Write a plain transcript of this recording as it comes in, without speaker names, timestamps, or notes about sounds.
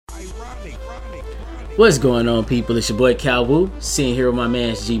What's going on, people? It's your boy Cal Wu, sitting here with my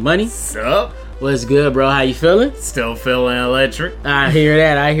man G Money. What's up? What's good, bro? How you feeling? Still feeling electric. I hear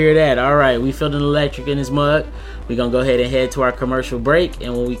that. All right, we feeling electric in this mug. We're going to go ahead and head to our commercial break.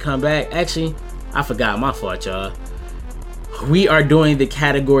 And when we come back, actually, I forgot. My fault, y'all. We are doing the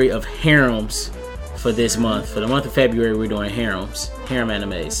category of harems for this month. For the month of February, we're doing harems. Harem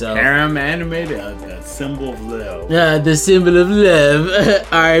anime. So harem anime, the symbol of love. The symbol of love.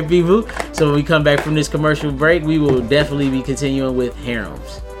 All right, people. So when we come back from this commercial break, we will definitely be continuing with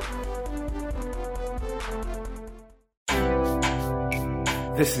harems.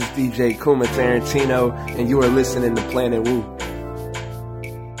 This is DJ Kuma Tarantino, and you are listening to Planet Wu.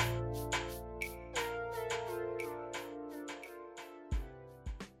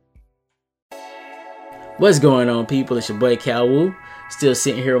 What's going on, people? It's your boy Cal Wu. Still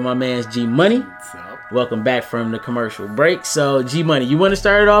sitting here with my man G Money. What's up? Welcome back from the commercial break. So, G Money, you want to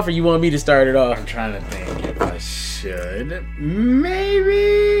start it off, or you want me to start it off? I'm trying to think if I should.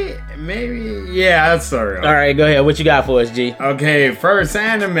 Maybe. Yeah, I'll start it off. All right, go ahead. What you got for us, G? Okay, first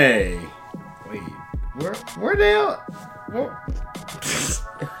anime. Wait, where the hell?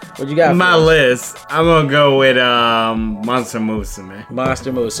 What you got? My list. I'm gonna go with Monster Musume.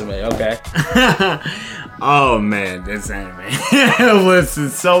 Monster Musume. Okay. Oh man, this anime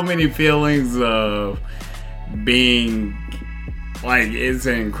listen, so many feelings of being like, it's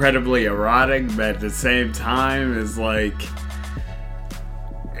incredibly erotic, but at the same time it's like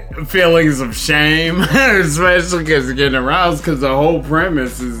feelings of shame, especially because you're getting aroused, because the whole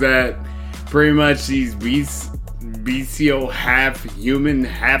premise is that pretty much these bestial, half human,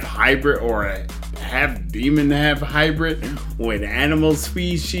 half hybrid, or a half demon, half hybrid with animal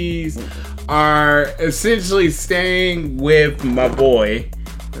species are essentially staying with my boy.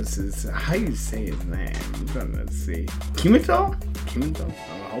 This is how you say his name. I'm trying to see. Kimito? I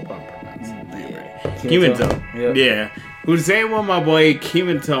hope I'm pronouncing it right. Kimito. Yep. Yeah. Who's staying with my boy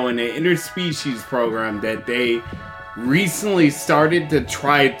Kimito in an interspecies program that they recently started to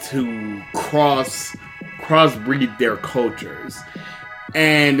try to crossbreed their cultures.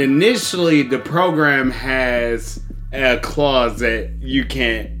 And initially, the program has a clause that you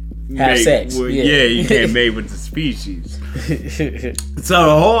can't have sex. You can't mate with the species. So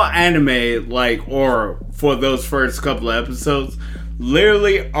the whole anime, or for those first couple of episodes,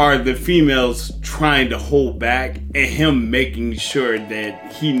 literally are the females trying to hold back and him making sure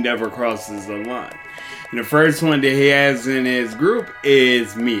that he never crosses the line. And the first one that he has in his group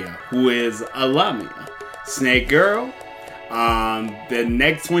is Mia, who is a Lamia, snake girl. The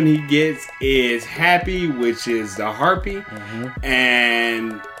next one he gets is Happy, which is the harpy. Mm-hmm.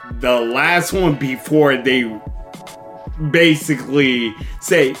 And the last one before they basically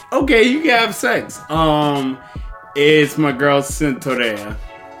say, okay, you can have sex, is my girl Centaurea.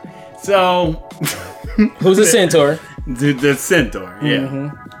 So who's a centaur? The centaur, yeah.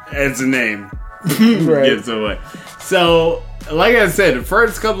 Mm-hmm. That's the name. Right. Gives away. So, like I said, the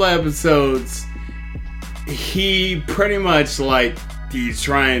first couple of episodes, he pretty much he's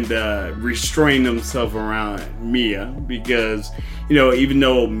trying to restrain himself around Mia, because even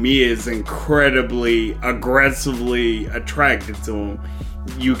though Mia is incredibly aggressively attracted to him,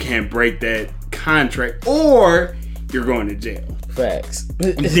 you can't break that contract or you're going to jail. Facts.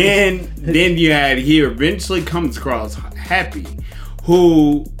 then he eventually comes across Happy,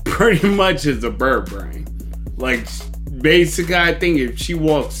 who pretty much is a bird brain. Basically, I think if she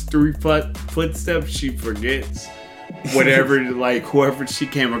walks 3 footsteps, she forgets whatever, whoever she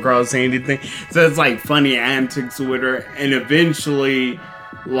came across, anything. So it's funny antics with her. And eventually,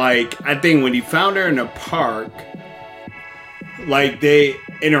 I think when he found her in a park, they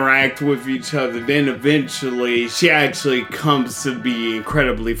interact with each other. Then eventually, she actually comes to be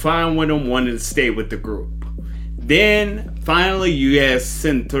incredibly fine with him, wanting to stay with the group. Then, finally, you have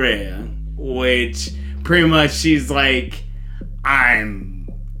Centaurea, which pretty much she's I'm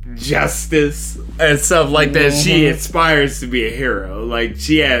justice and stuff like that. Mm-hmm. She aspires to be a hero.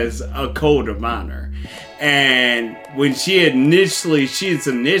 She has a code of honor. And when she's initially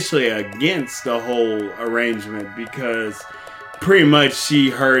against the whole arrangement, because pretty much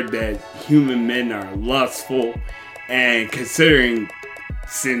she heard that human men are lustful, and considering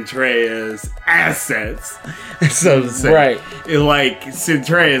Centaurea's assets, so to say, right?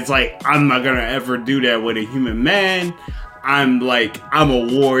 Centaurea's I'm not gonna ever do that with a human man. I'm a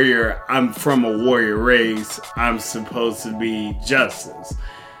warrior. I'm from a warrior race. I'm supposed to be justice.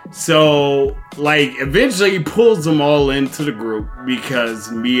 So, eventually he pulls them all into the group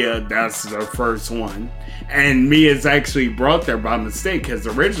because Mia, that's the first one. And Mia's actually brought there by mistake, because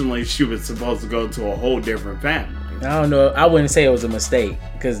originally she was supposed to go to a whole different family. I don't know. I wouldn't say it was a mistake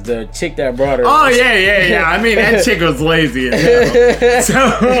because the chick that brought her. Oh yeah. I mean, that chick was lazy as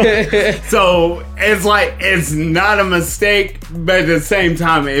hell. So it's like it's not a mistake, but at the same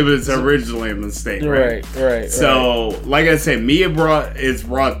time, it was originally a mistake, right? Right. So, like I said, Mia is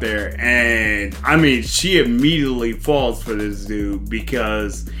brought there, and I mean, she immediately falls for this dude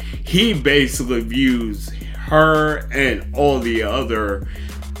because he basically views her and all the other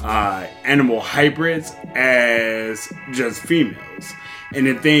animal hybrids as just females. And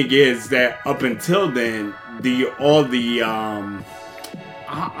the thing is that up until then,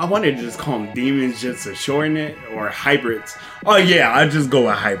 I wanted to just call them demons just to shorten it, or hybrids. Oh yeah, I just go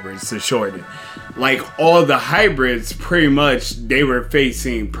with hybrids to shorten it. Like all the hybrids, pretty much they were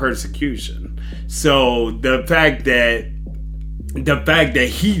facing persecution. So the fact that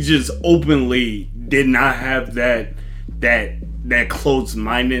he just openly did not have that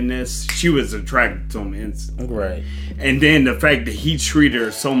closed-mindedness, she was attracted to him instantly. Right. And then the fact that he treated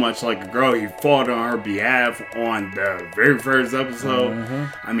her so much like a girl, he fought on her behalf on the very first episode.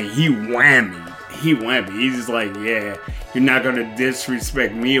 Mm-hmm. I mean, he whammied. He's just like, yeah, you're not going to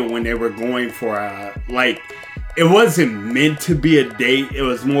disrespect me. When they were going for it wasn't meant to be a date. It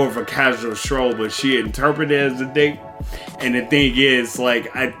was more of a casual stroll, but she interpreted it as a date. And the thing is,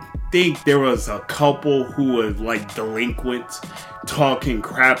 like, I think there was a couple who was like delinquents talking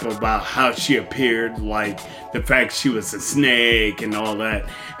crap about how she appeared, like the fact she was a snake and all that,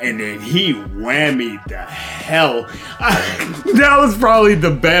 and then he whammied the hell. That was probably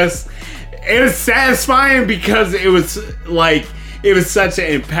the best. It was satisfying because it was such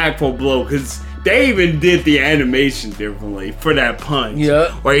an impactful blow, because they even did the animation differently for that punch.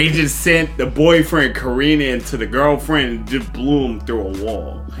 Yeah. Where he just sent the boyfriend Karina into the girlfriend and just blew him through a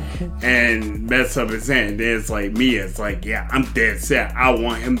wall and messed up his hand. Then it's like Mia's like, yeah, I'm dead set. I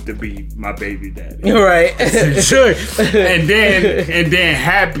want him to be my baby daddy. Right. Sure. And then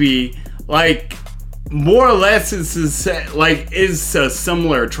Happy, like, more or less it's a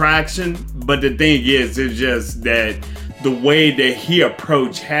similar attraction, but the thing is, it's just that the way that he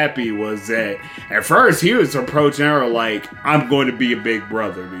approached Happy was that at first he was approaching her like, I'm going to be a big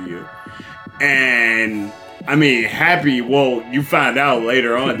brother to you. And I mean, Happy, well, you find out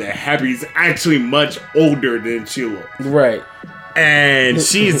later on that Happy's actually much older than she looks. Right. And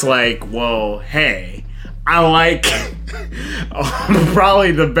she's like, well, hey, I like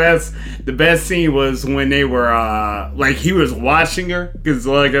probably the best scene was when they were like he was watching her, because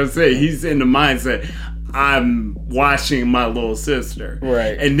like I said, he's in the mindset, I'm watching my little sister.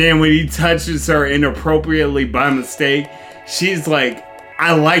 Right. And then when he touches her inappropriately by mistake, she's like,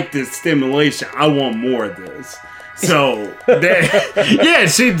 I like this stimulation. I want more of this. So, yeah,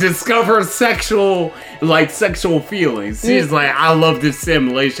 she discovers sexual feelings. She's like, I love this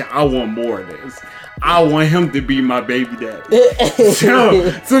stimulation. I want more of this. I want him to be my baby daddy.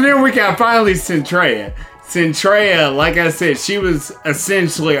 So then we got finally Centrea. Centrea, like I said, she was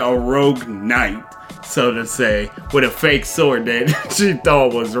essentially a rogue knight, so to say, with a fake sword that she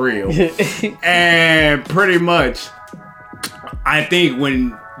thought was real. And pretty much, I think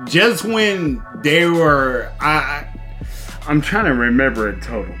when they were, I'm trying to remember it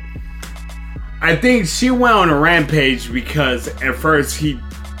total. I think she went on a rampage because at first he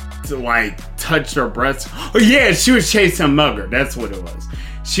touched her breast. Oh yeah, she was chasing Mugger. That's what it was.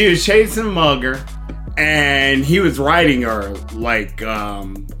 She was chasing Mugger, and he was riding her like a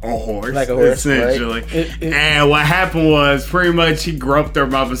horse, essentially. Right? And what happened was pretty much he groped her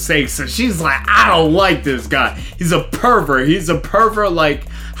by mistake. So she's like, I don't like this guy. He's a pervert. He's a pervert like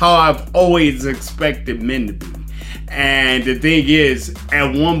how I've always expected men to be. And the thing is,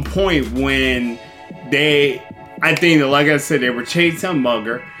 at one point when I think that, like I said, they were chasing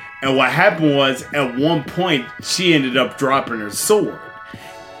Mugger. And what happened was, at one point, she ended up dropping her sword.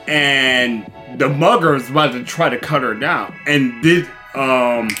 And the Mugger was about to try to cut her down. And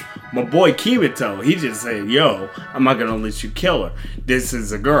my boy Kimito, he just said, yo, I'm not going to let you kill her. This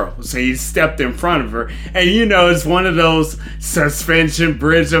is a girl. So he stepped in front of her. And it's one of those suspension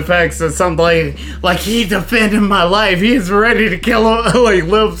bridge effects or something like he defended my life. He's ready to kill her, like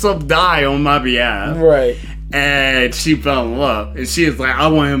live some die on my behalf. Right. And she fell in love. And she was like, I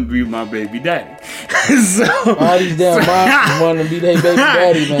want him to be my baby daddy. All these damn moms want to be their baby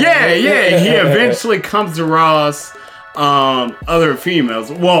daddy, man. Yeah. He eventually comes across other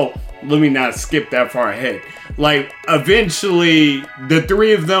females. Well, let me not skip that far ahead. Like, eventually, the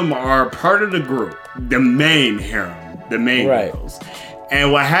three of them are part of the group. The main harem. The main girls.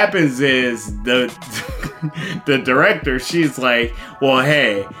 And what happens is the director, she's like, well,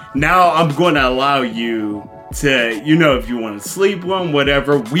 hey, now I'm going to allow you to, you know, if you want to sleep with him,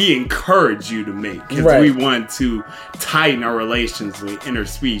 whatever, we encourage you to mate because Right. we want to tighten our relations with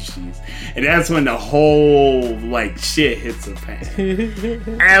interspecies. And that's when the whole, like, shit hits the fan.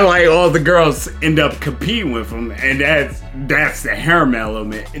 And, like, all the girls end up competing with him, and that's the harem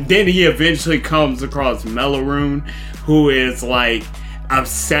element. And then he eventually comes across Mellorune, who is, like,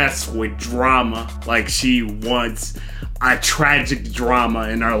 obsessed with drama. Like, she wants a tragic drama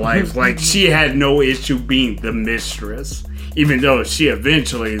in her life. Like, she had no issue being the mistress, even though she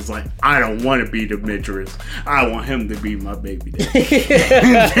eventually is like, I don't want to be the mistress. I want him to be my baby daddy.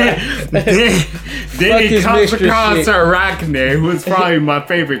 then he comes across Arachne, who is probably my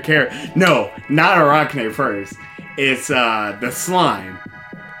favorite character. No, not Arachne first. It's the slime.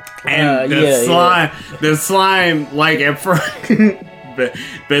 And the slime, like, at first...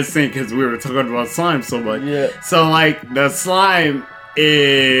 best thing because we were talking about slime so much. Yeah. So, like, the slime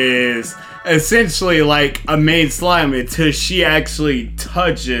is essentially like a main slime until she actually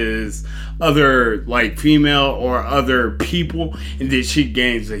touches other, like, female or other people, and then she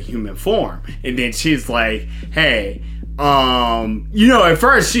gains a human form. And then she's like, hey, you know, at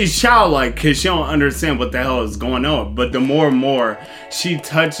first she's childlike because she don't understand what the hell is going on. But the more and more she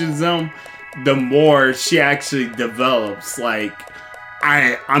touches them, the more she actually develops, like,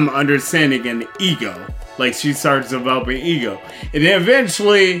 I'm understanding an ego. Like, she starts developing ego. And then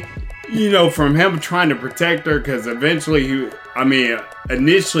eventually, you know, from him trying to protect her, because eventually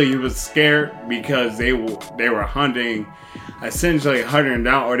initially he was scared because they were essentially hunting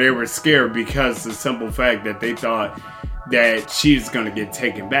down, or they were scared because the simple fact that they thought that she's going to get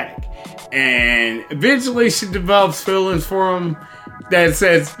taken back. And eventually she develops feelings for him that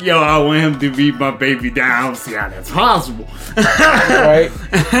says, yo, I want him to be my baby dad. I don't see how that's possible. Right.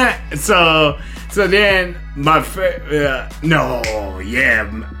 So then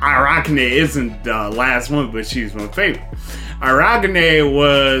Arachne isn't the last one, but she's my favorite. Arachne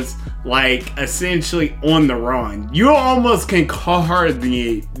was, like, essentially on the run. You almost can call her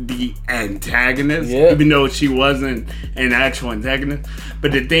the antagonist, even though she wasn't an actual antagonist.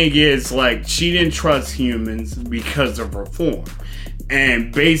 But the thing is, like, she didn't trust humans because of her form.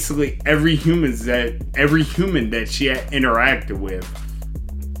 And basically every human that she had interacted with,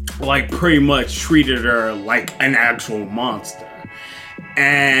 like, pretty much treated her like an actual monster.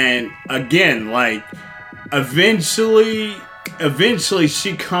 And again, like, eventually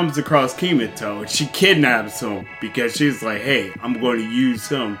she comes across Kimito. She kidnaps him because she's like, hey, I'm going to use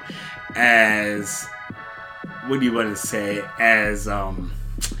him as, what do you want to say, as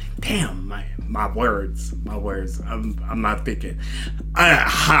my words. I'm not thinking.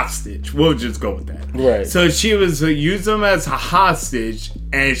 Hostage. We'll just go with that. Right. So she was use him as a hostage,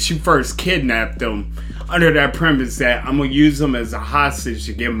 and she first kidnapped him under that premise that I'm gonna use him as a hostage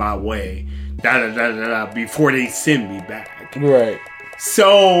to get my way. Before they send me back. Right.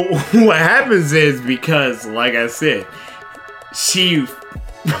 So what happens is, because, like I said,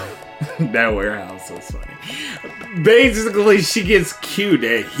 that warehouse was funny. Basically, she gets cute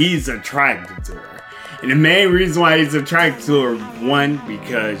that he's attracted to her. And the main reason why he's attracted to her, one,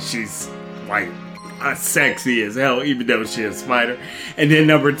 because she's, like, sexy as hell, even though she's a spider. And then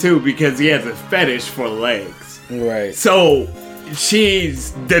number two, because he has a fetish for legs. Right. So she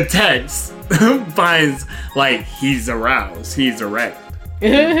detects, finds, like, he's aroused, he's erect.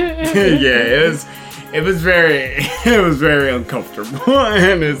 It was very uncomfortable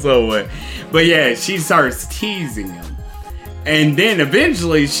in its own way. But yeah, she starts teasing him. And then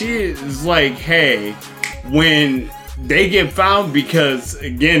eventually she is like, hey, when they get found, because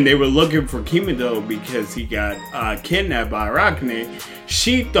again, they were looking for Kimito because he got kidnapped by Arachne,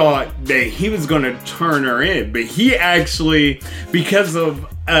 she thought that he was going to turn her in. But he actually, because of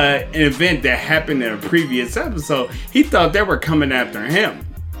an event that happened in a previous episode, he thought they were coming after him.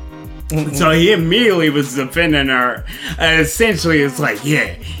 So he immediately was defending her. Essentially, it's like,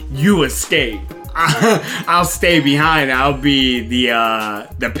 yeah, you escape. I'll stay behind. I'll be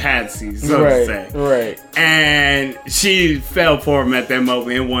the patsy, so to say. Right. And she fell for him at that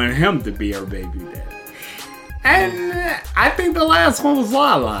moment and wanted him to be her baby daddy. And I think the last one was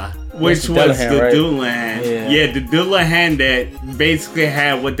Lala, which was the Dullahan. Yeah, the Dullahan that basically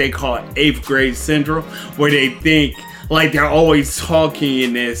had what they call 8th grade syndrome, where they think, like, they're always talking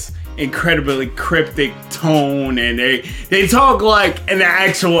in this incredibly cryptic tone, and they talk like an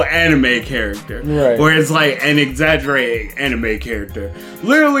actual anime character, right? Where it's like an exaggerated anime character.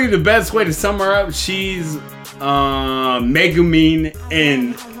 Literally, the best way to sum her up, she's Megumin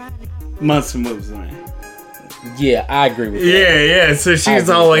in Monster Musume. Yeah, I agree with that. Yeah. So she's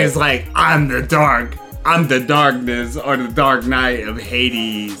always like, I'm the darkness, or the Dark Knight of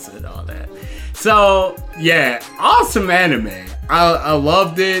Hades, and all that. So yeah, awesome anime. I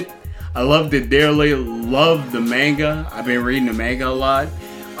loved it. I loved it dearly. Loved the manga. I've been reading the manga a lot.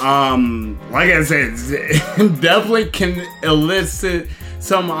 Like I said, definitely can elicit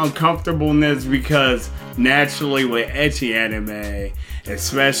some uncomfortableness because naturally with ecchi anime,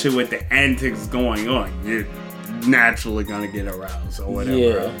 especially with the antics going on, you're naturally gonna get aroused or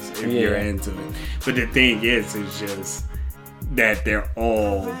whatever else if you're into it. But the thing is just that they're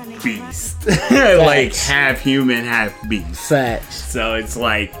all beasts. Like half human, half beast. Facts. So it's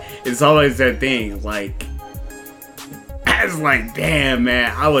like, it's always that thing, like, I was like, damn,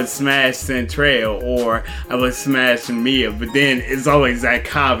 man, I would smash Centrail or I would smash Mia, but then it's always that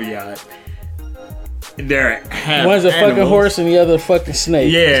caveat. They're half one's a animals. fucking horse and the other a fucking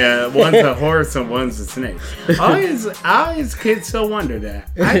snake. Yeah, one's a horse and one's a snake. I always could still wonder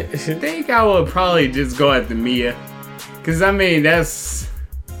that. I think I would probably just go at the Mia. Because, I mean, that's...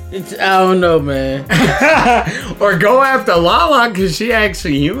 I don't know, man. Or go after Lala, because she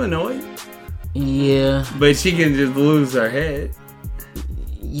actually humanoid. Yeah. But she can just lose her head.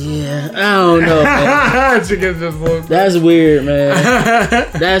 Yeah, I don't know, man. She can just lose That's weird, man.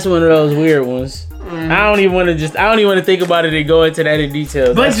 That's one of those weird ones. I don't even want to think about it and go into that in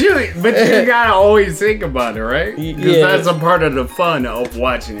detail. But you gotta always think about it, right? Because that's a part of the fun of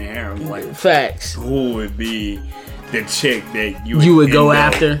watching the harem. Like, facts. Who would be the chick that you would go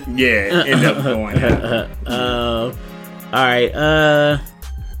after? Yeah, end up going after. All right.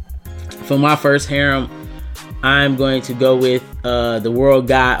 For my first harem, I'm going to go with The World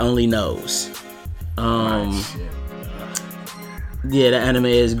God Only Knows. Yeah, the anime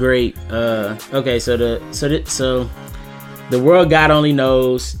is great. Okay, so the World God Only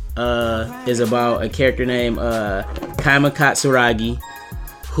Knows is about a character named Kaima Katsuragi,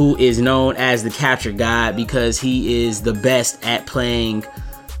 who is known as the Capture God because he is the best at playing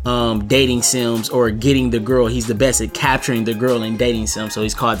dating sims or getting the girl. He's the best at capturing the girl in dating sims, so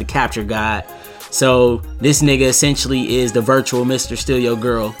he's called the Capture God. So this nigga essentially is the virtual Mr. Steal Your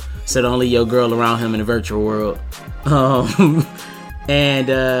Girl. So the only your girl around him in the virtual world. And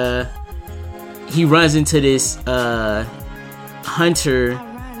he runs into this hunter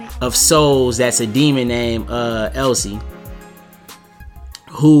of souls that's a demon named Elsie,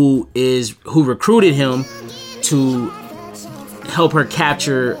 who recruited him to help her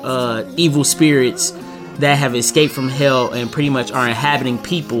capture evil spirits that have escaped from hell and pretty much are inhabiting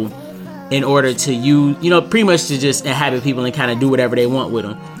people in order to pretty much to just inhabit people and kind of do whatever they want with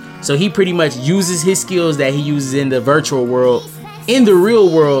them. So he pretty much uses his skills that he uses in the virtual world in the real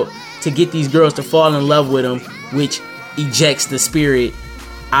world to get these girls to fall in love with him, which ejects the spirit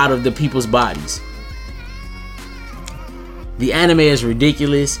out of the people's bodies. The anime is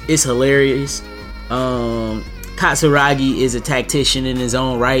ridiculous. It's hilarious. Katsuragi is a tactician in his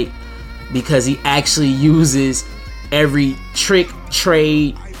own right because he actually uses every trick,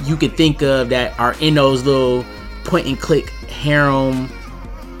 trade you could think of that are in those little point and click harem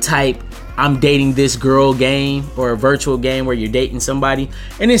type I'm dating this girl game or a virtual game where you're dating somebody.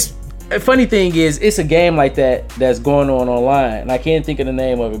 And it's a funny thing is it's a game like that that's going on online, and I can't think of the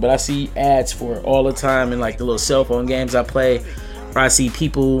name of it, but I see ads for it all the time in like the little cell phone games I play, where I see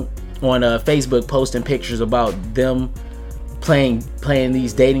people on Facebook posting pictures about them playing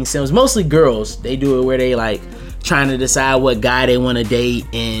these dating sims. Mostly girls. They do it where they like trying to decide what guy they want to date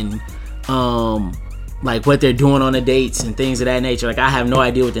and like what they're doing on the dates and things of that nature. Like I have no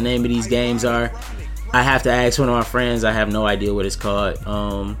idea what the name of these games are. I have to ask one of my friends. I have no idea what it's called.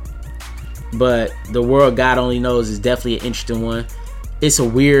 But The World God Only Knows is definitely an interesting one. It's a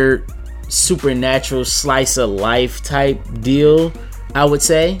weird supernatural slice of life type deal, I would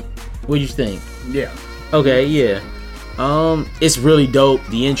say. What do you think? Yeah. Okay, yeah. It's really dope.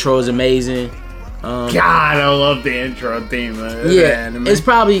 The intro is amazing. God, I love the intro theme. Yeah, it's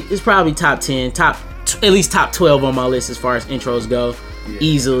probably top 10, at least top 12 on my list as far as intros go,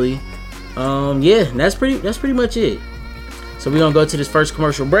 easily. Yeah, that's pretty much it. So we're gonna go to this first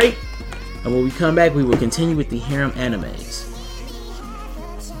commercial break, and when we come back, we will continue with the harem animes.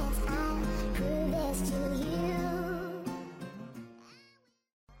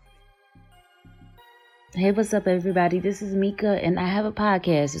 Hey, what's up, everybody? This is Mika, and I have a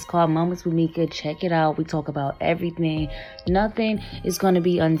podcast. It's called Moments with Mika. Check it out. We talk about everything. Nothing is going to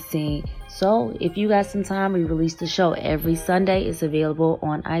be unseen. So, if you got some time, we release the show every Sunday. It's available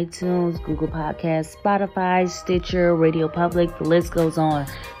on iTunes, Google Podcasts, Spotify, Stitcher, Radio Public. The list goes on.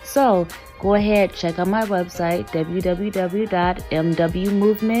 So, go ahead, check out my website,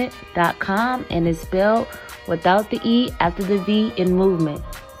 www.mwmovement.com, and it's spelled without the E after the V in movement.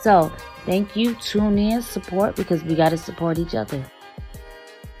 So, thank you. Tune in, support, because we got to support each other.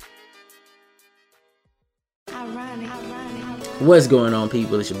 What's going on,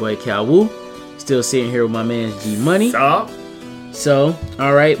 people? It's your boy Cal Wu. Still sitting here with my man G Money. Stop. So,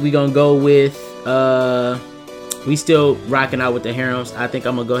 alright, we gonna go with we still rocking out with the harems. I think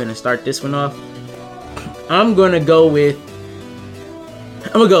I'm gonna go ahead and start this one off. I'm gonna go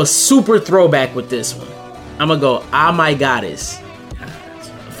super throwback with this one. I'm gonna go Ah My Goddess.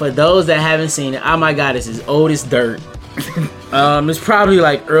 For those that haven't seen it, Ah My Goddess is old as dirt. It's probably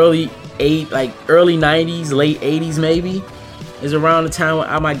like early 90s, late 80s maybe. Is around the time when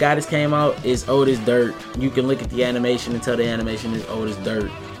Ah My Goddess came out. It's old as dirt. You can look at the animation and tell the animation is old as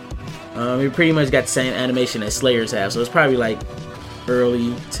dirt. It pretty much got the same animation that Slayers have, so it's probably like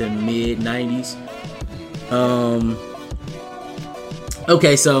early to mid 90s.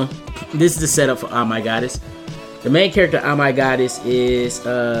 Okay, so this is the setup for Ah My Goddess. The main character Ah My Goddess is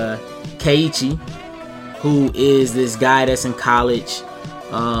Keiichi, who is this guy that's in college.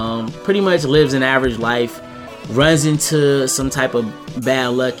 Pretty much lives an average life. Runs into some type of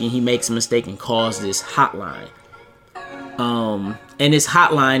bad luck and he makes a mistake and calls this hotline. And this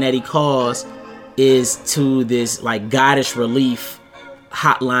hotline that he calls is to this like goddess relief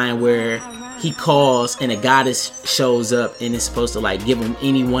hotline where he calls and a goddess shows up and is supposed to like give him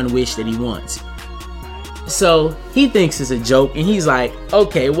any one wish that he wants. So he thinks it's a joke and he's like,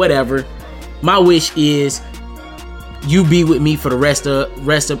 okay, whatever. My wish is you be with me for the rest of, you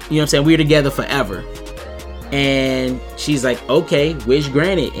know what I'm saying? We're together forever. And she's like, okay, wish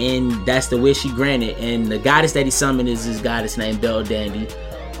granted. And that's the wish he granted. And the goddess that he summoned is this goddess named Belldandy,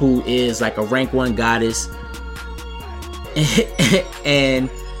 who is like a rank 1 goddess. And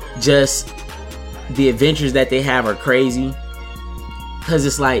just the adventures that they have are crazy. Because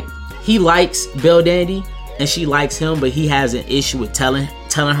it's like, he likes Belldandy and she likes him, but he has an issue with telling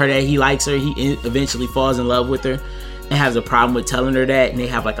her that he likes her. He eventually falls in love with her and has a problem with telling her that. And they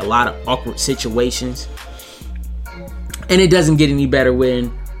have like a lot of awkward situations. And it doesn't get any better when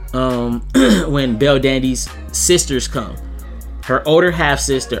when Belldandy's sisters come. Her older half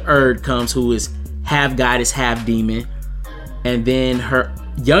sister Erd comes, who is half goddess, half demon, and then her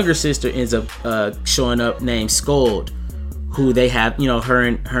younger sister ends up showing up named Skuld, who they have, you know, her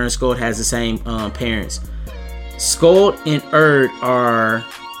and Skuld has the same parents. Skuld and Erd are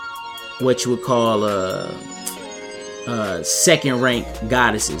what you would call second rank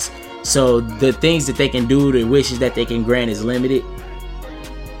goddesses. So the things that they can do, the wishes that they can grant is limited.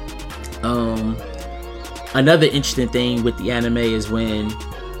 Another interesting thing with the anime is when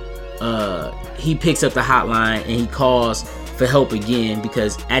he picks up the hotline and he calls for help again,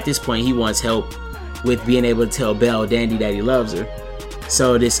 because at this point he wants help with being able to tell Belldandy that he loves her.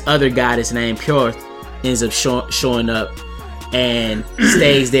 So this other goddess named Pjorth ends up showing up and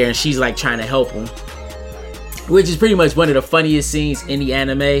stays there, and she's like trying to help him, which is pretty much one of the funniest scenes in the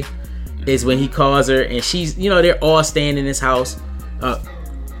anime. Is when he calls her and she's, you know, they're all staying in his house.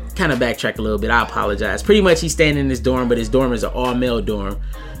 Kind of backtrack a little bit, I apologize. Pretty much he's staying in this dorm, but his dorm is an all-male dorm.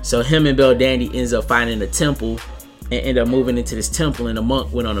 So him and Belldandy ends up finding a temple and end up moving into this temple, and the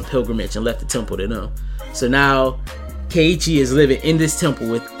monk went on a pilgrimage and left the temple to them. So now Keiichi is living in this temple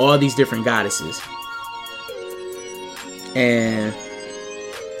with all these different goddesses. And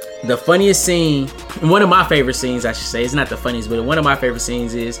the funniest scene, one of my favorite scenes I should say, it's not the funniest, but one of my favorite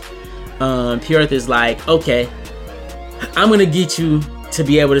scenes is Pjorth is like, okay, I'm gonna get you to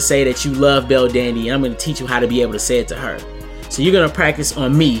be able to say that you love Belldandy, and I'm gonna teach you how to be able to say it to her. So you're gonna practice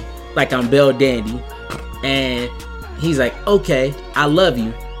on me like I'm Belldandy. And he's like, okay, I love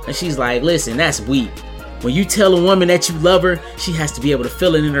you. And she's like, listen, that's weak. When you tell a woman that you love her, she has to be able to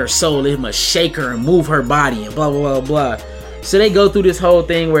feel it in her soul. It must shake her and move her body and blah, blah, blah, blah. So they go through this whole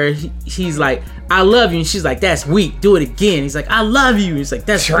thing where he's like, I love you. And she's like, that's weak. Do it again. He's like, I love you. He's like,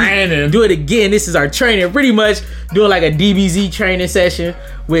 that's training. Weak. Do it again. This is our training. Pretty much doing like a DBZ training session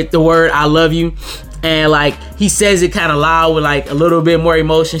with the word I love you. And like, he says it kind of loud with like a little bit more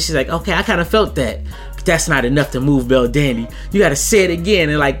emotion. She's like, okay, I kind of felt that. But that's not enough to move Belldandy. You got to say it again.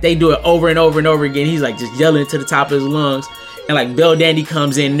 And like, they do it over and over and over again. He's like just yelling to the top of his lungs. And like Belldandy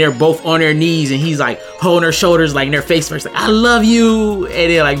comes in and they're both on their knees and he's like holding her shoulders like in their face first, like, I love you.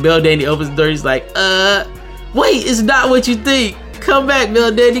 And then like Belldandy opens the door, he's like, wait, it's not what you think. Come back,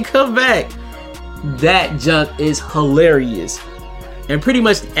 Belldandy, come back. That junk is hilarious. And pretty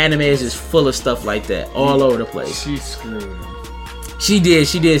much the anime is just full of stuff like that all over the place. She screwed him. She did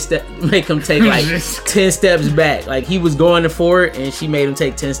make him take like 10 steps back. Like he was going for it and she made him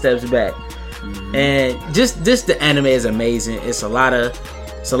take 10 steps back. Mm-hmm. And just the anime is amazing. It's a lot of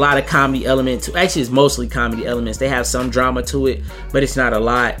comedy element to, actually it's mostly comedy elements. They have some drama to it, but it's not a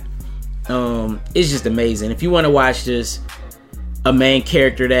lot. It's just amazing. If you want to watch just a main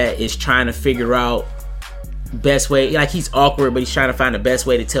character that is trying to figure out best way. Like, he's awkward, but he's trying to find the best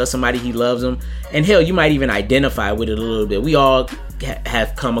way to tell somebody he loves them. And hell, you might even identify with it a little bit. We all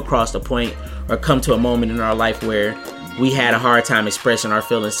have come across the point or come to a moment in our life where we had a hard time expressing our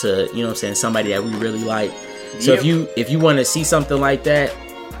feelings to, you know what I'm saying, somebody that we really like. So if you want to see something like that,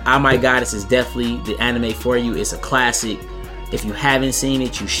 Oh My Goddess is definitely the anime for you. It's a classic. If you haven't seen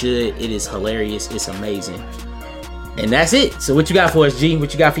it, you should. It is hilarious. It's amazing. And that's it. So what you got for us, G?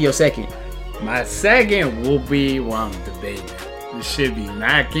 What you got for your second? My second will be, well, I'm debating. It should be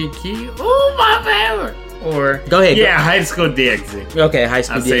Mac and Key. Oh, my favorite. Or Go ahead. Yeah, High School DxD. Okay, High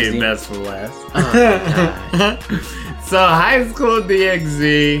School I'll DxD. save best for last. Oh, my God. So High School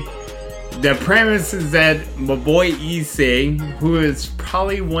DxD, the premise is that my boy Issei, who is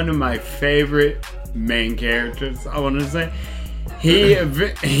probably one of my favorite main characters, I want to say, he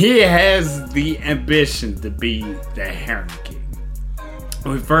has the ambition to be the Heron King.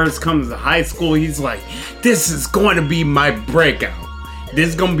 When he first comes to high school, he's like, this is going to be my breakout. This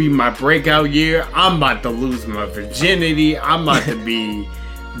is going to be my breakout year. I'm about to lose my virginity. I'm about to be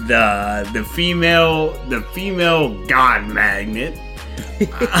the female god magnet.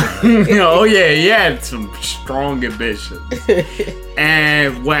 Oh yeah, he had some strong ambitions.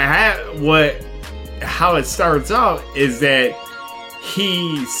 And how it starts out is that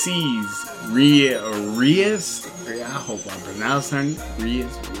he sees Rias. I hope I pronounced her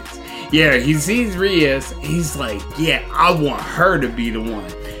Rias. Yeah, he sees Rias. He's like, yeah, I want her to be the one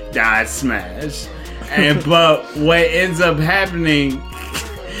that I smash. But what ends up happening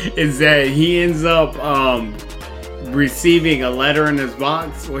is that he ends up receiving a letter in his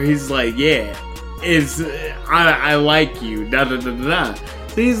box where he's like, yeah, I like you, da da da da.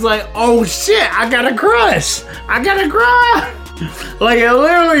 So he's like, oh shit, I got a crush. Like, it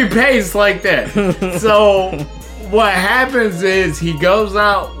literally paced like that. So what happens is he goes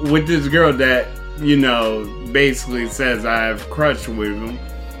out with this girl that, you know, basically says I have a crush with him.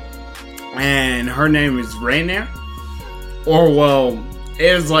 And her name is Rainier. Or, well,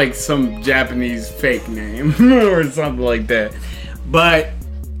 it's like some Japanese fake name or something like that. But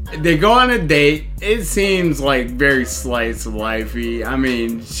they go on a date. It seems like very slice of lifey. I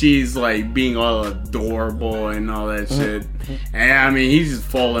mean, she's like being all adorable and all that shit. And I mean, he's just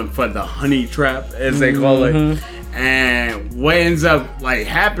falling for the honey trap, as they call it. And what ends up like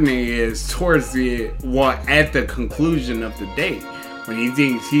happening is at the conclusion of the date, when he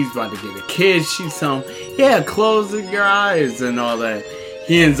thinks he's about to get a kiss, she's telling him, yeah, close your eyes and all that.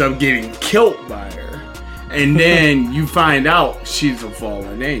 He ends up getting killed by her. And then you find out she's a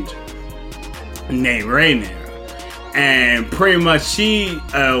fallen angel named Rainier. And pretty much she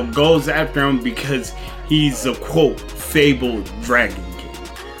goes after him because he's a, quote, fabled dragon king.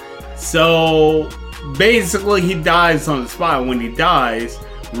 So basically he dies on the spot. When he dies,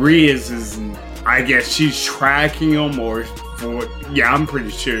 Rias is, I guess she's tracking him I'm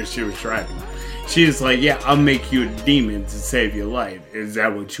pretty sure she was tracking him. She's like, yeah, I'll make you a demon to save your life. Is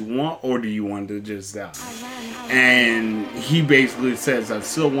that what you want, or do you want to just die? And he basically says, I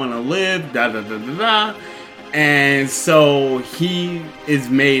still want to live, da da da da da. And so he is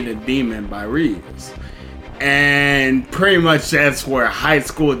made a demon by Rias. And pretty much that's where High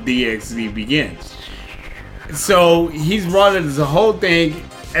School DxD begins. So he's brought into the whole thing.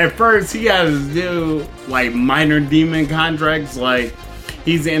 At first, he has to do like minor demon contracts, like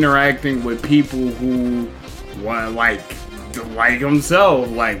he's interacting with people who want like himself,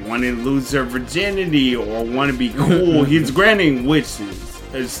 like want to lose their virginity or want to be cool. He's granting wishes,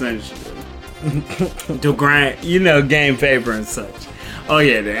 essentially, to grant, gain favor and such. Oh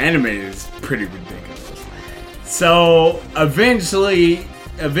yeah, the anime is pretty ridiculous. So eventually,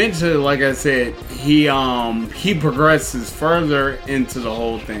 like I said, he progresses further into the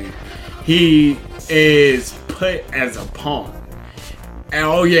whole thing. He is put as a pawn. And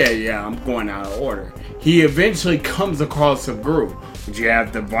I'm going out of order. He eventually comes across a group. You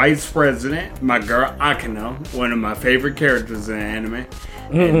have the vice president, my girl Akano, one of my favorite characters in anime.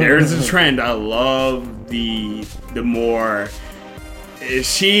 And there's a trend. I love the more.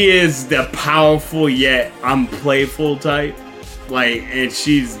 She is the powerful yet unplayful type. And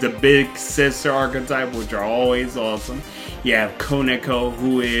she's the big sister archetype, which are always awesome. You have Koneko,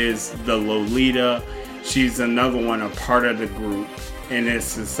 who is the Lolita. She's another one, a part of the group in this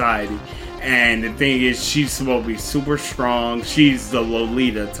society. And the thing is, she's supposed to be super strong. She's the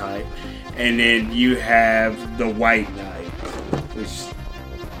Lolita type. And then you have the White Knight, which,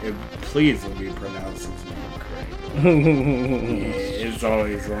 please will be pronounced his name correctly. Yeah, it's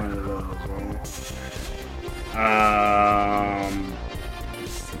always one of those.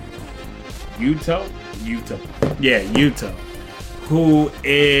 Yuto? Yeah, Yuto. Who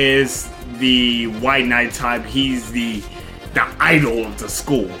is the White Knight type. He's the idol of the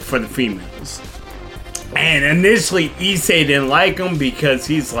school for the females. And initially, Issei didn't like him because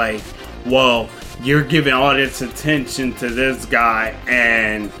he's like, well, you're giving all this attention to this guy,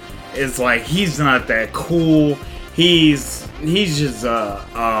 and it's like he's not that cool. He's just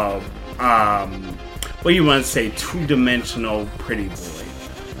what you want to say, two-dimensional pretty boy.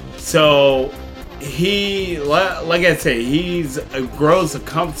 So he, like I said, he's grows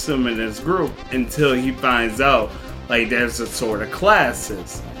accustomed in this group until he finds out like there's a sort of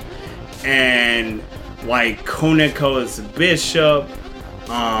classes, and like Koneko is a bishop,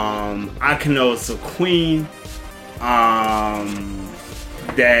 Akeno is a queen,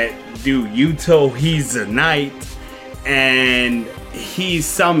 that dude Yuto, he's a knight, and he's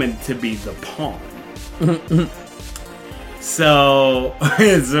summoned to be the pawn. So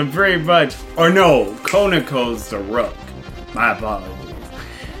it's a pretty much, or no, Koneko's the rook. My apologies.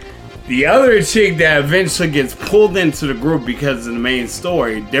 The other chick that eventually gets pulled into the group because of the main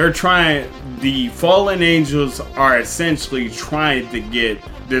story, the fallen angels are essentially trying to get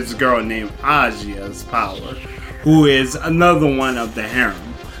this girl named Ajia's power, who is another one of the harem.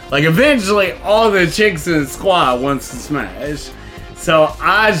 Like, eventually, all the chicks in the squad wants to smash. So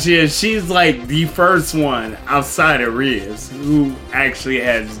Ajia, she's like the first one outside of Rias who actually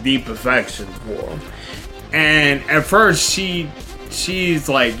has deep affection for him. And at first, she's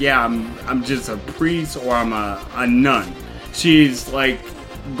like, yeah, I'm just a priest, or I'm a nun. She's like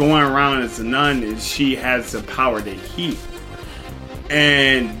going around as a nun, and she has the power to heal.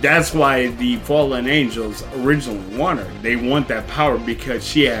 And that's why the fallen angels originally want her. They want that power because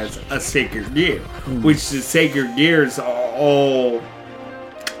she has a sacred gear, which the sacred gears are all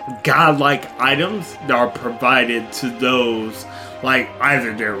godlike items that are provided to those, like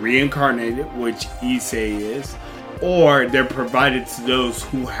either they're reincarnated, which Issei is, or they're provided to those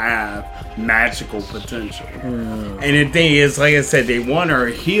who have magical potential. And the thing is, like I said, they want her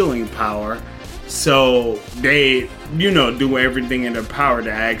healing power, so they, do everything in their power to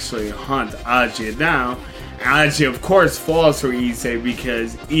actually hunt Ajia down. And Ajia, of course, falls for Issei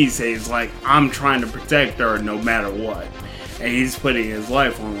because Issei is like, I'm trying to protect her no matter what. And he's putting his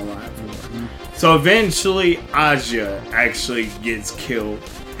life on the line for her. So eventually, Ajia actually gets killed,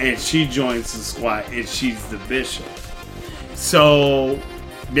 and she joins the squad, and she's the bishop. So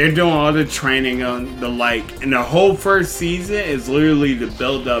they're doing all the training on the like, and the whole first season is literally the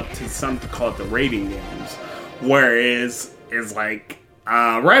build up to something called the rating games, whereas it's like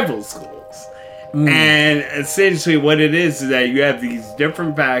rival schools. And essentially what it is that you have these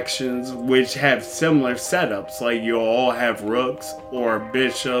different factions which have similar setups, like you all have rooks or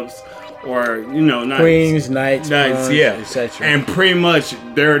bishops or knights. Queens, knights, yeah, etc. And pretty much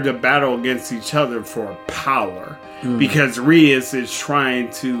they're to battle against each other for power. Because Rias is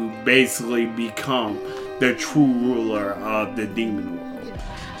trying to basically become the true ruler of the demon world.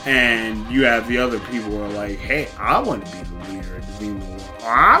 And you have the other people who are like, hey, I want to be the leader of the demon world. Or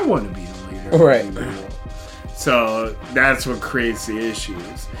I want to be the leader of the demon world. So that's what creates the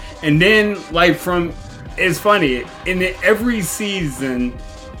issues. And then, it's funny, in every season,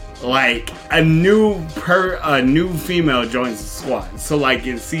 like, a new female joins the squad. So, like,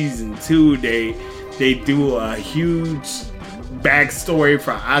 in season 2, they do a huge backstory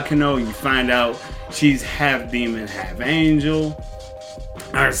for Akeno. You find out she's half demon, half angel.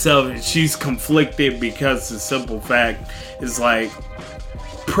 Herself, she's conflicted because the simple fact is like,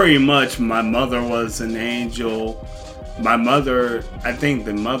 pretty much my mother was an angel. I think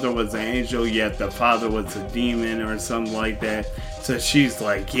the mother was an angel, yet the father was a demon or something like that. So she's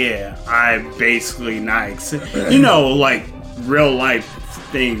like, yeah, I basically not, like real life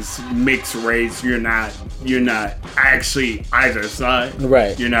things, mixed race, you're not actually either side.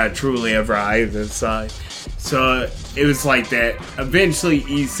 Right. You're not truly ever either side. So it was like that. Eventually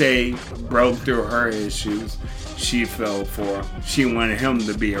Issei broke through her issues. She fell for him. She wanted him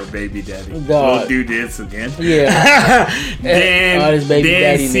to be her baby daddy. We'll do this again. Yeah.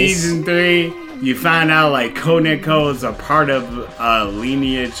 then season 3, you find out like Koneko is a part of a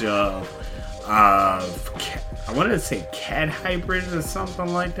lineage of I want to say cat hybrids or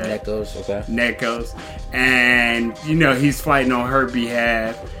something like that. Nekos. And, he's fighting on her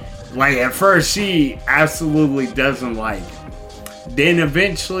behalf. Like, at first, she absolutely doesn't like him. Then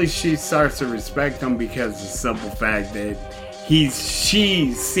eventually, she starts to respect him because of the simple fact that she's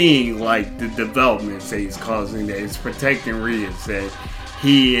seeing, like, the developments that he's causing, that he's protecting Rias, that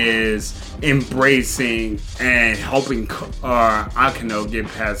he is embracing and helping Akeno get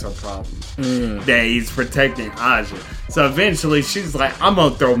past her problems. that he's protecting Aja. So eventually she's like, I'm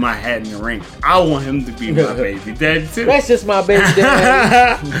gonna throw my hat in the ring. I want him to be my baby daddy too. That's just my baby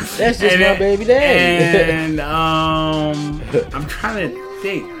daddy. That's just my baby daddy. And I'm trying to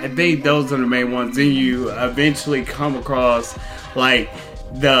think. I think those are the main ones. Then you eventually come across like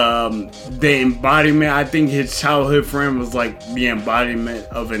the embodiment. I think his childhood friend was like the embodiment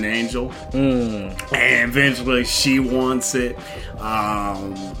of an angel. And eventually she wants it.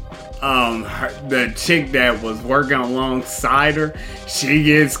 The chick that was working alongside her, she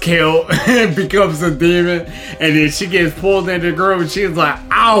gets killed and becomes a demon, and then she gets pulled into the group and she's like,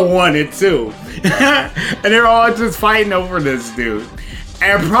 I want it too. And they're all just fighting over this dude.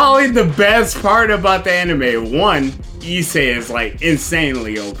 And probably the best part about the anime, one, Issei is like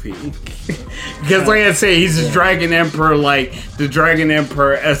insanely OP. Because like I say, he's a dragon emperor. Like the dragon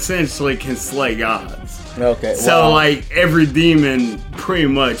emperor essentially can slay gods. Okay. So like every demon pretty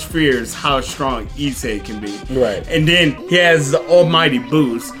much fears how strong Issei can be. Right. And then he has the almighty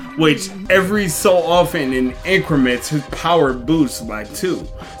boost, which every so often in increments his power boosts by 2.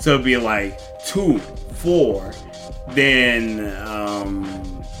 So it'd be like 2, 4, then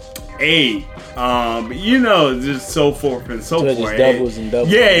 8. Just so forth and so forth. It just doubles and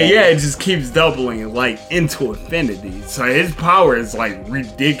doubles. Yeah, it just keeps doubling like into infinity. So his power is like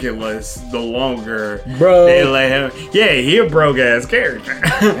ridiculous the longer they let him. Yeah, he a broke ass character.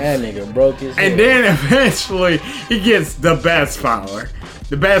 That nigga broke his head. And then eventually he gets the best power.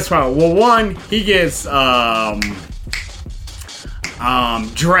 The best power. Well, one, he gets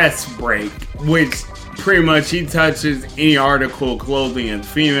dress break, which pretty much he touches any article of clothing and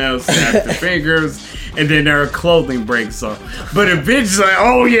females snap the fingers, and then their clothing breaks off. But eventually,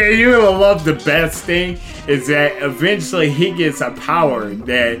 you're gonna love the best thing is that eventually he gets a power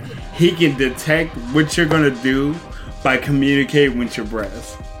that he can detect what you're gonna do by communicating with your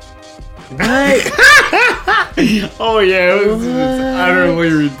breath. What? Oh yeah, it was utterly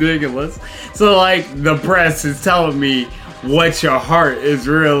ridiculous. So like the press is telling me what your heart is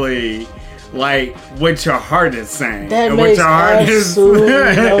really like, what your heart is saying. That and makes what your heart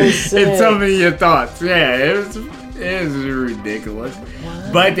absolutely no sense. And tell me your thoughts. Yeah, it was ridiculous.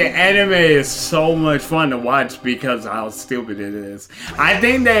 What? But the anime is so much fun to watch because of how stupid it is. I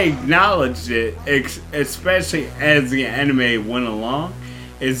think they acknowledged it, especially as the anime went along,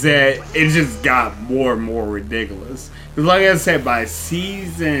 is that it just got more and more ridiculous. Because like I said, by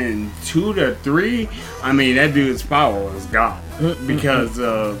season 2 to 3, I mean, that dude's power was gone because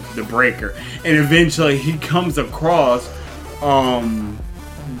of the breaker. And eventually he comes across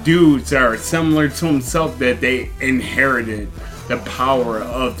dudes that are similar to himself that they inherited the power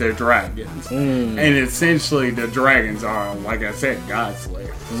of the dragons. And essentially the dragons are, like I said, God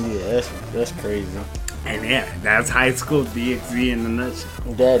Slayers. Yeah, that's crazy. And yeah, that's High School DxD in a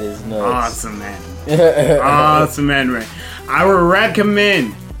nutshell. That is nuts. Awesome, man. Awesome anime. I would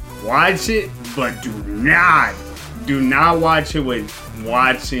recommend watch it, but do not watch it with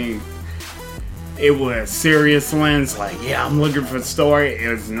watching it with a serious lens. Like, yeah, I'm looking for story.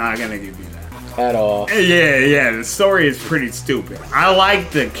 It's not gonna give you that at all. Yeah. The story is pretty stupid. I like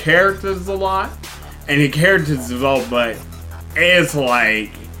the characters a lot, and the characters develop, but it's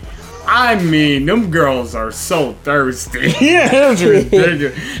like, I mean, them girls are so thirsty. It's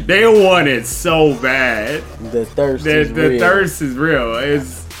ridiculous. They want it so bad. The thirst is real. The thirst is real.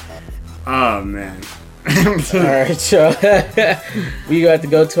 It's, oh man. Alright, y'all. We got to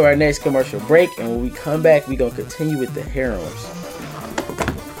go to our next commercial break, and when we come back, we gonna continue with the harems.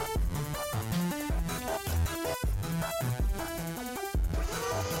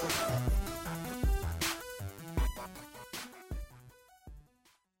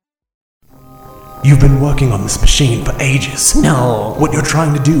 You've been working on this machine for ages. No. What you're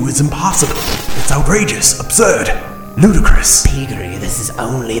trying to do is impossible. It's outrageous, absurd, ludicrous. Pigry, this is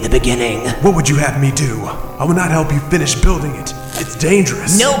only the beginning. What would you have me do? I will not help you finish building it. It's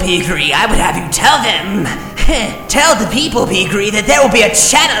dangerous. No, Pigry, I would have you tell them. Tell the people, Pigry, that there will be a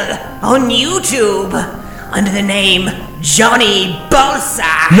channel on YouTube under the name Johnny Balsa.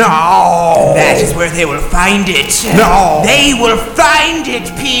 No! That is where they will find it. No! They will find it,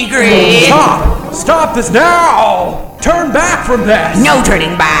 Pigry. Stop this now! Turn back from this! No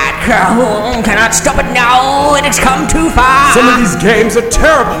turning back. Cannot stop it now. It has come too far. Some of these games are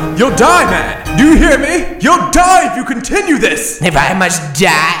terrible. You'll die, man. Do you hear me? You'll die if you continue this. If I must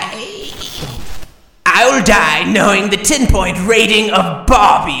die, I will die knowing the 10-point rating of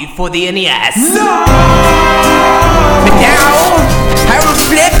Barbie for the NES. No! But now, I will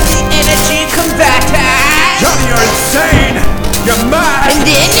flip the energy converter. Johnny, you're insane! You're mad! And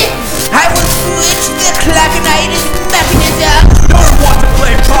then, I will switch the Clockinitis mechanism. Don't want to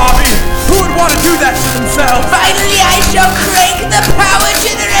play Barbie!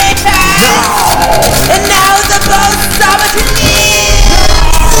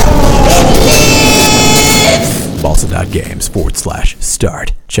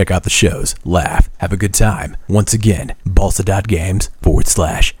 start. Check out the shows, laugh, have a good time. Once again,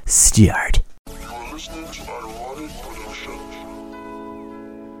 balsa.games/start.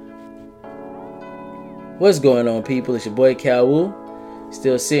 What's going on, people? It's your boy Cal Wu.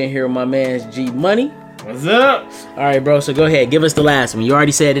 Still sitting here with my man G Money. What's up? All right, bro. So go ahead, give us the last one. You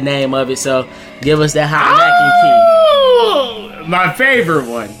already said the name of it, so give us that hot mac and My favorite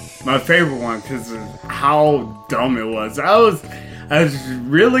one. My favorite one because of how dumb it was. I was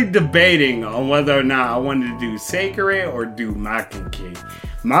really debating on whether or not I wanted to do Sacred or do Mac and Key.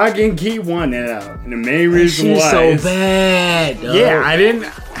 Mac and Key won it out, and the main reason She's was so bad. Dog. Yeah, I didn't.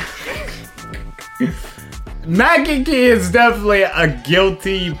 Mac and Key is definitely a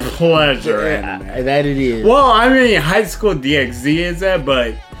guilty pleasure anime. That it is. Well, I mean, High School DxD is that,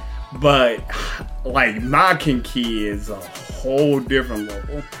 but like Mac and Key is a whole different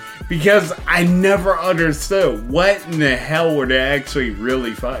level because I never understood what in the hell were they actually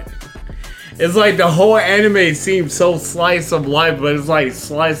really fighting. It's like the whole anime seems so slice of life, but it's like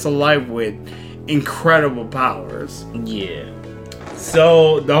slice of life with incredible powers. Yeah.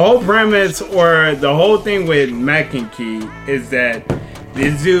 So the whole premise or the whole thing with Mac and Key is that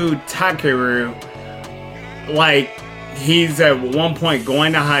this dude Takeru, like, he's at one point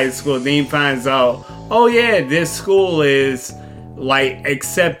going to high school, then he finds out, oh yeah, this school is like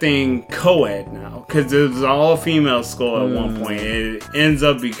accepting co-ed now because it was an all-female school at one point. It ends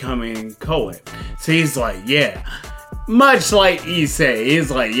up becoming co-ed. So he's like, yeah. Much like Issei, he's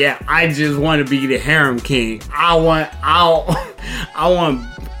like, yeah, I just want to be the harem king. I want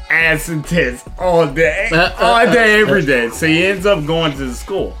ass and tits all day, every day. So he ends up going to the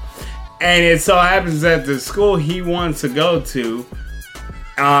school, and it so happens that the school he wants to go to,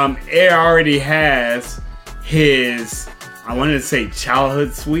 it already has his, I want to say,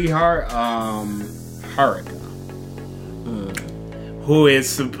 childhood sweetheart, Haruka. Who is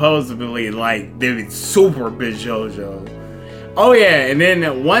supposedly like the super Bijojo. Oh yeah, and then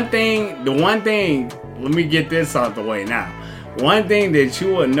the one thing, let me get this out the way now. One thing that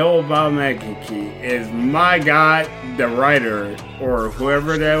you would know about Mac and Key is, my God, the writer or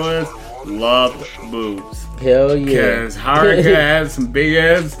whoever that was loved boobs. Hell yeah. Because Haruka has some big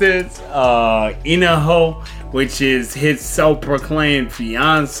ass tits. Inaho, which is his self-proclaimed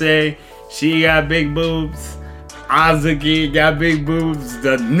fiance, she got big boobs. Azuki got big boobs.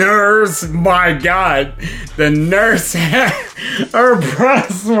 The nurse, my God, the nurse, her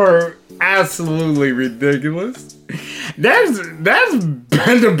breasts were absolutely ridiculous. That's been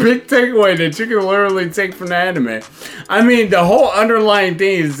the big takeaway that you can literally take from the anime. I mean, the whole underlying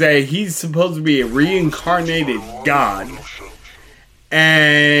thing is that he's supposed to be a reincarnated god,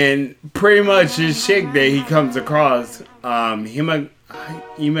 and pretty much this chick that he comes across, Himagato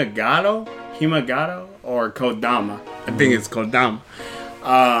or Kodama. I think it's Kodama.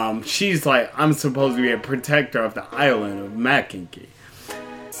 She's like, I'm supposed to be a protector of the island of Mac and Key.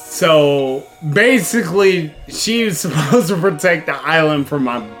 So basically, she's supposed to protect the island from,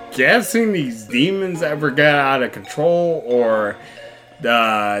 I'm guessing, these demons ever got out of control, or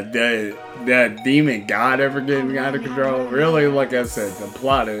the demon god ever getting out of control. Really, like I said, the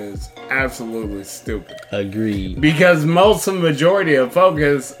plot is absolutely stupid. Agreed. Because majority of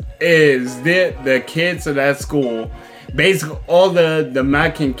focus is the kids of that school. Basically, all the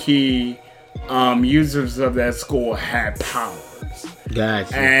Mac and Key users of that school had powers.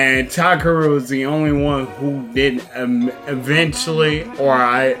 Gotcha. And Takeru was the only one who didn't eventually, or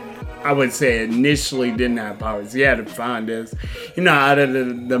I would say initially, didn't have powers. He had to find this, out of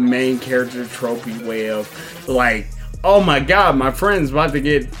the main character tropey way of like, oh my God, my friend's about to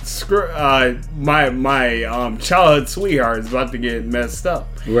get my childhood sweetheart is about to get messed up.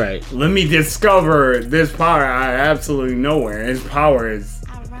 Right. Let me discover this power I absolutely nowhere. His power is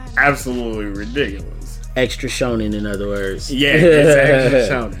absolutely ridiculous. Extra shonen, in other words. Yeah, it's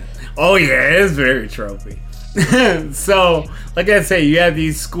extra shonen. Oh yeah, it's very tropey. So, like I say, you have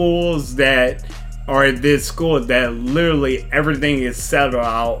these schools that are this school that literally everything is settled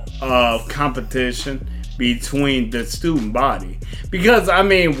out of competition between the student body. Because, I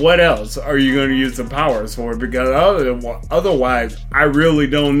mean, what else are you going to use the powers for? Because otherwise, I really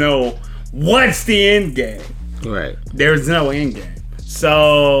don't know what's the end game. Right. There's no end game.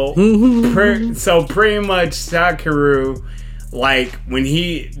 So, pretty much Takeru, like, when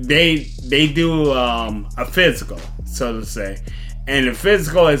they do a physical, so to say. And the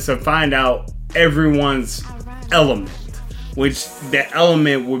physical is to find out everyone's element. Which the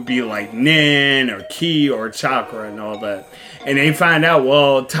element would be like nin or ki or chakra and all that. And they find out,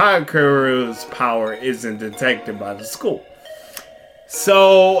 well, Takeru's power isn't detected by the school.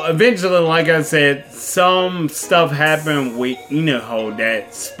 So eventually, like I said, some stuff happened with Inaho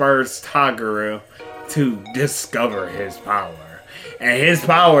that spurs Toguro to discover his power. And his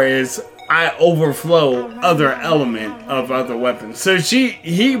power is I overflow other element of other weapons. So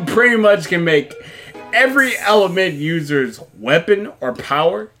he pretty much can make every element user's weapon or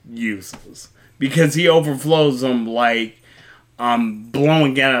power useless. Because he overflows them like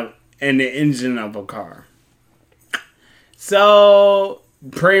blowing out in the engine of a car. So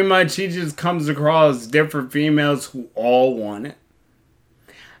pretty much he just comes across different females who all want it.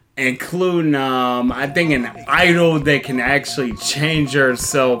 Including, I think, an idol that can actually change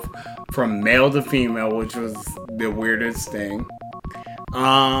herself from male to female, which was the weirdest thing.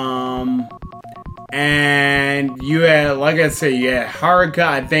 And you had, like I said, you had Haruka.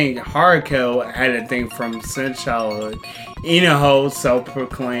 I think Haruko had a thing from since childhood. Inaho,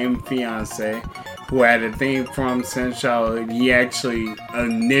 self-proclaimed fiance, who had a thing from since childhood. He actually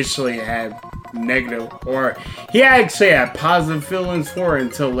initially had negative, or he actually had positive feelings for her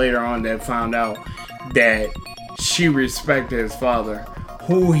until later on they found out that she respected his father,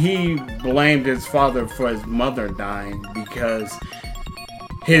 who he blamed his father for his mother dying because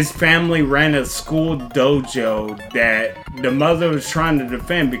his family ran a school dojo that the mother was trying to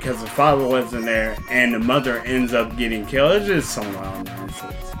defend because the father wasn't there, and the mother ends up getting killed. It's just some wild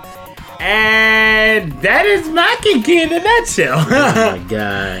nonsense. And that is Makiki in a nutshell. Oh my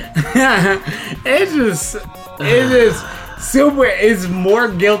god. It's just super. It's more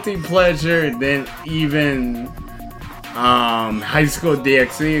guilty pleasure than even High School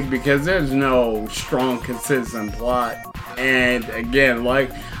DxD because there's no strong, consistent plot. And again,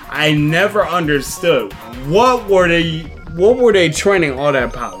 like, I never understood what were they training all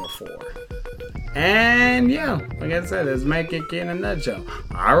that power for. And yeah, like I said, it's Makiki in a nutshell.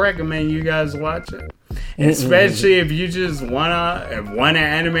 I recommend you guys watch it. Especially if you just want an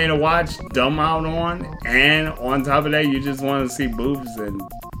anime to watch, dumb out on, and on top of that, you just want to see boobs and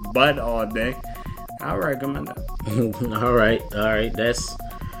butt all day. I recommend that. All right. That's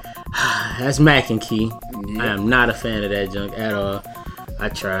Makiki. Yeah. I am not a fan of that junk at all. I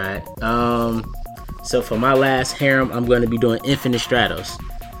tried. So for my last harem, I'm going to be doing Infinite Stratos.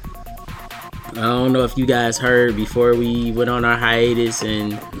 I don't know if you guys heard before we went on our hiatus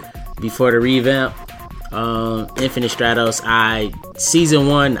and before the revamp. Infinite Stratos, season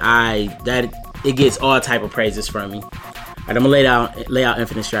 1, it gets all type of praises from me. I'm gonna lay out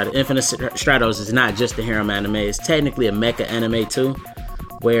Infinite Stratos. Infinite Stratos is not just a harem anime; it's technically a mecha anime too,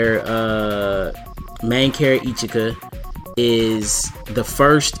 where main character Ichika is the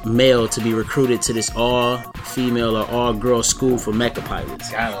first male to be recruited to this all-female or all-girl school for mecha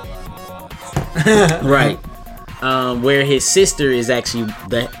pilots. Right. Where his sister is actually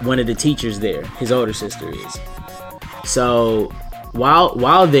one of the teachers there. His older sister is. So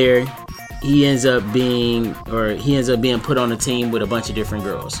while there, he ends up being put on a team with a bunch of different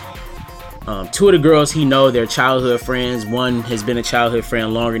girls. 2 of the girls he know, they're childhood friends. One has been a childhood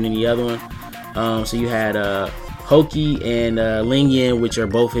friend longer than the other one. So you had Hoki and Ling Yin, which are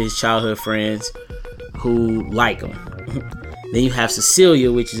both his childhood friends who like him. Then you have Cecilia,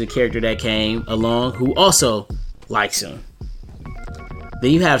 which is a character that came along who also likes him.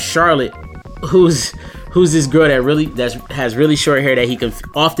 Then you have Charlotte, who's this girl that has really short hair that he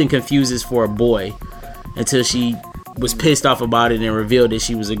often confuses for a boy until she was pissed off about it and revealed that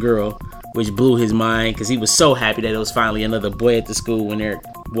she was a girl, which blew his mind because he was so happy that it was finally another boy at the school when there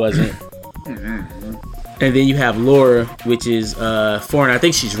wasn't. And then you have Laura, which is foreign. I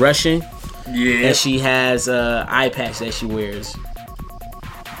think she's Russian. Yeah. And she has an eye patch that she wears.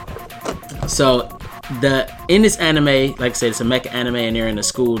 So in this anime, like I said, it's a mecha anime, and they're in a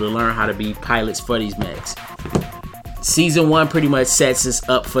school to learn how to be pilots for these mechs. Season 1 pretty much sets us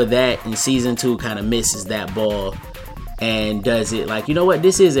up for that, and season 2 kind of misses that ball and does it like, you know what,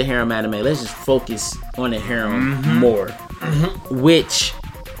 this is a harem anime. Let's just focus on the harem more, which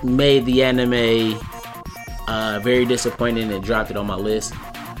made the anime very disappointing and dropped it on my list.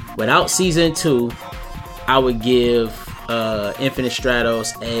 Without season 2, I would give Infinite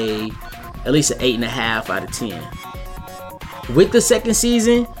Stratos at least an 8.5 out of 10. With the second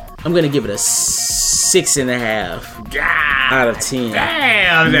season, I'm gonna give it a 6.5 out of 10.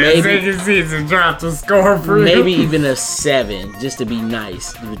 Damn, that second season dropped the score for you. Maybe even a 7, just to be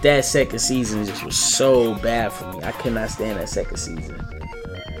nice. But that second season just was so bad for me. I could not stand that second season.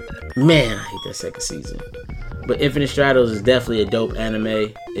 Man, I hate that second season. But Infinite Stratos is definitely a dope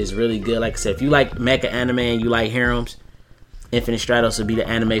anime. It's really good. Like I said, if you like mecha anime and you like harems, Infinite Stratos will be the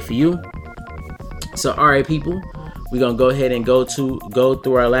anime for you. So, alright people, we're gonna go ahead and go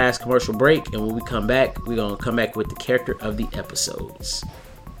through our last commercial break, and when we come back, we're gonna come back with the character of the episodes.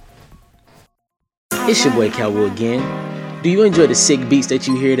 It's your boy Calwool again. Do you enjoy the sick beats that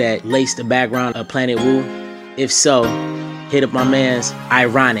you hear that lace the background of Planet Wu? If so, hit up my man's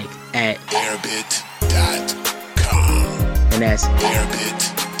Ironic at airbit.com. And that's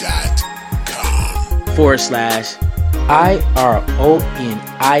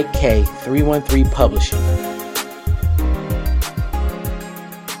airbit.com/IRONIK313 Publishing.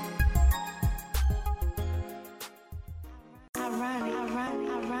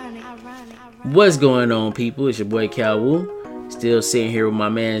 What's going on, people? It's your boy Calwool. Still sitting here with my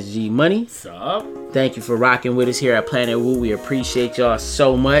man G Money. What's up? Thank you for rocking with us here at Planet Wu. We appreciate y'all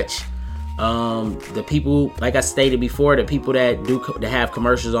so much. The people, like I stated before, the people that have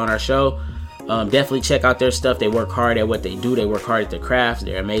commercials on our show, definitely check out their stuff. They work hard at what they do. They work hard at their crafts.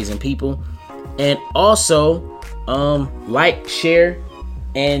 They're amazing people. And also, like, share,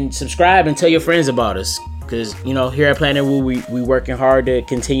 and subscribe and tell your friends about us. Because, you know, here at Planet Wu, we working hard to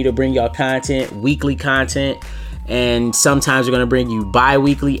continue to bring y'all content, weekly content. And sometimes we're going to bring you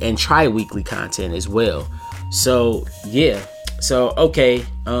bi-weekly and tri-weekly content as well. So, yeah. So, okay.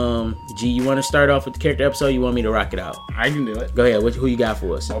 G, you want to start off with the character episode? Or you want me to rock it out? I can do it. Go ahead. Who you got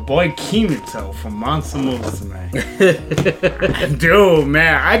for us? My boy Kimito from Monster Moves, man. Dude,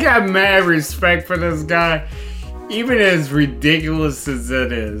 man. I got mad respect for this guy. Even as ridiculous as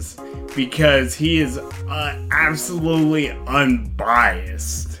it is. Because he is absolutely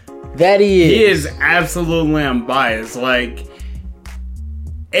unbiased. That he is. He is absolutely unbiased. Like,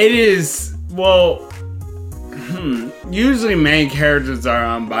 it is, well, usually main characters are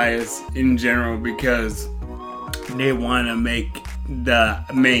unbiased in general because they want to make the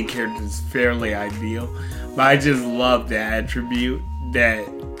main characters fairly ideal. But I just love the attribute that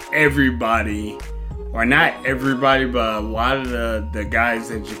everybody, or not everybody, but a lot of the guys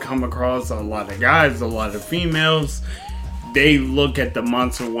that you come across, a lot of guys, a lot of females, they look at the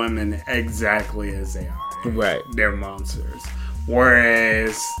monster women exactly as they are. Right. They're monsters.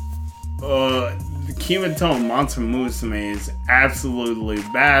 Whereas Kimito Monster Musume is absolutely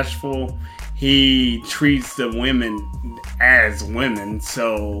bashful. He treats the women as women,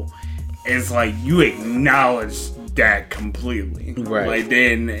 so it's like you acknowledge that completely. Right. Like,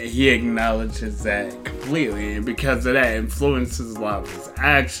 then he acknowledges that completely, and because of that, influences a lot of his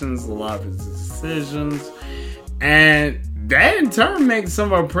actions, a lot of his decisions, and that in turn makes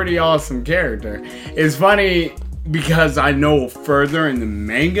him a pretty awesome character. It's funny because I know further in the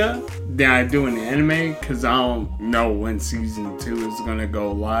manga than I do in the anime, because I don't know when season 2 is going to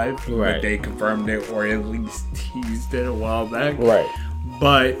go live. Right. But they confirmed it, or at least teased it a while back. Right.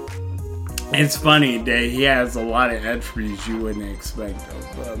 But it's funny that he has a lot of attributes you wouldn't expect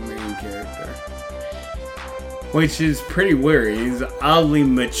of a main character. Which is pretty weird. He's oddly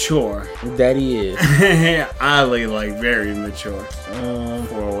mature. That he is. Oddly, like, very mature.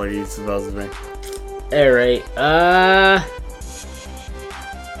 For what he's supposed to be. Alright.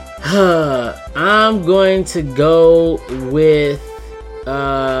 I'm going to go with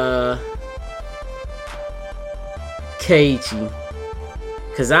Keiichi.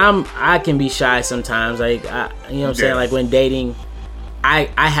 Cause I can be shy sometimes. Like, you know what I'm saying? Like, when dating, I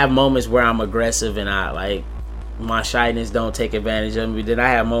have moments where I'm aggressive and I, like, my shyness don't take advantage of me. Then I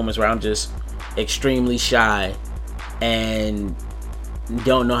have moments where I'm just extremely shy and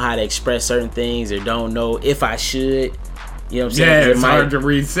don't know how to express certain things, or don't know if I should. You know what I'm saying? Yeah, it's hard to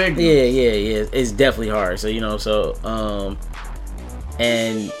read signals. Yeah. It's definitely hard. So, you know,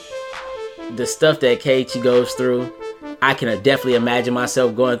 and the stuff that Keiichi goes through, I can definitely imagine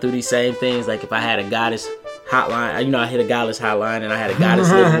myself going through these same things. Like, if I had a goddess hotline, you know, I hit a goddess hotline and I had a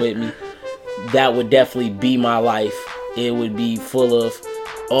goddess living with me, that would definitely be my life. It would be full of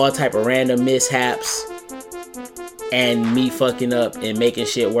all type of random mishaps and me fucking up and making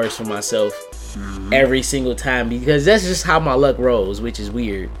shit worse for myself every single time, because that's just how my luck rolls, which is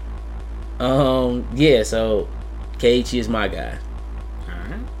weird. Yeah, so Keiichi is my guy.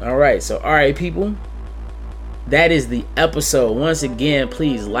 Alright, so alright, people, that is the episode. Once again,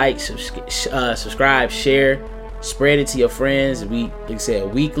 please like, subscribe, share, spread it to your friends. We, like I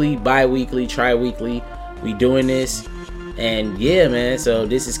said, weekly, bi-weekly, tri-weekly, we doing this. And yeah, man, so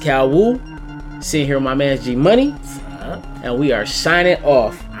this is Calwool, sitting here with my man G Money, and we are signing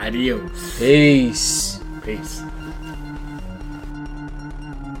off. Adios. Peace. Peace.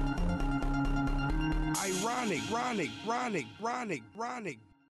 Ironic.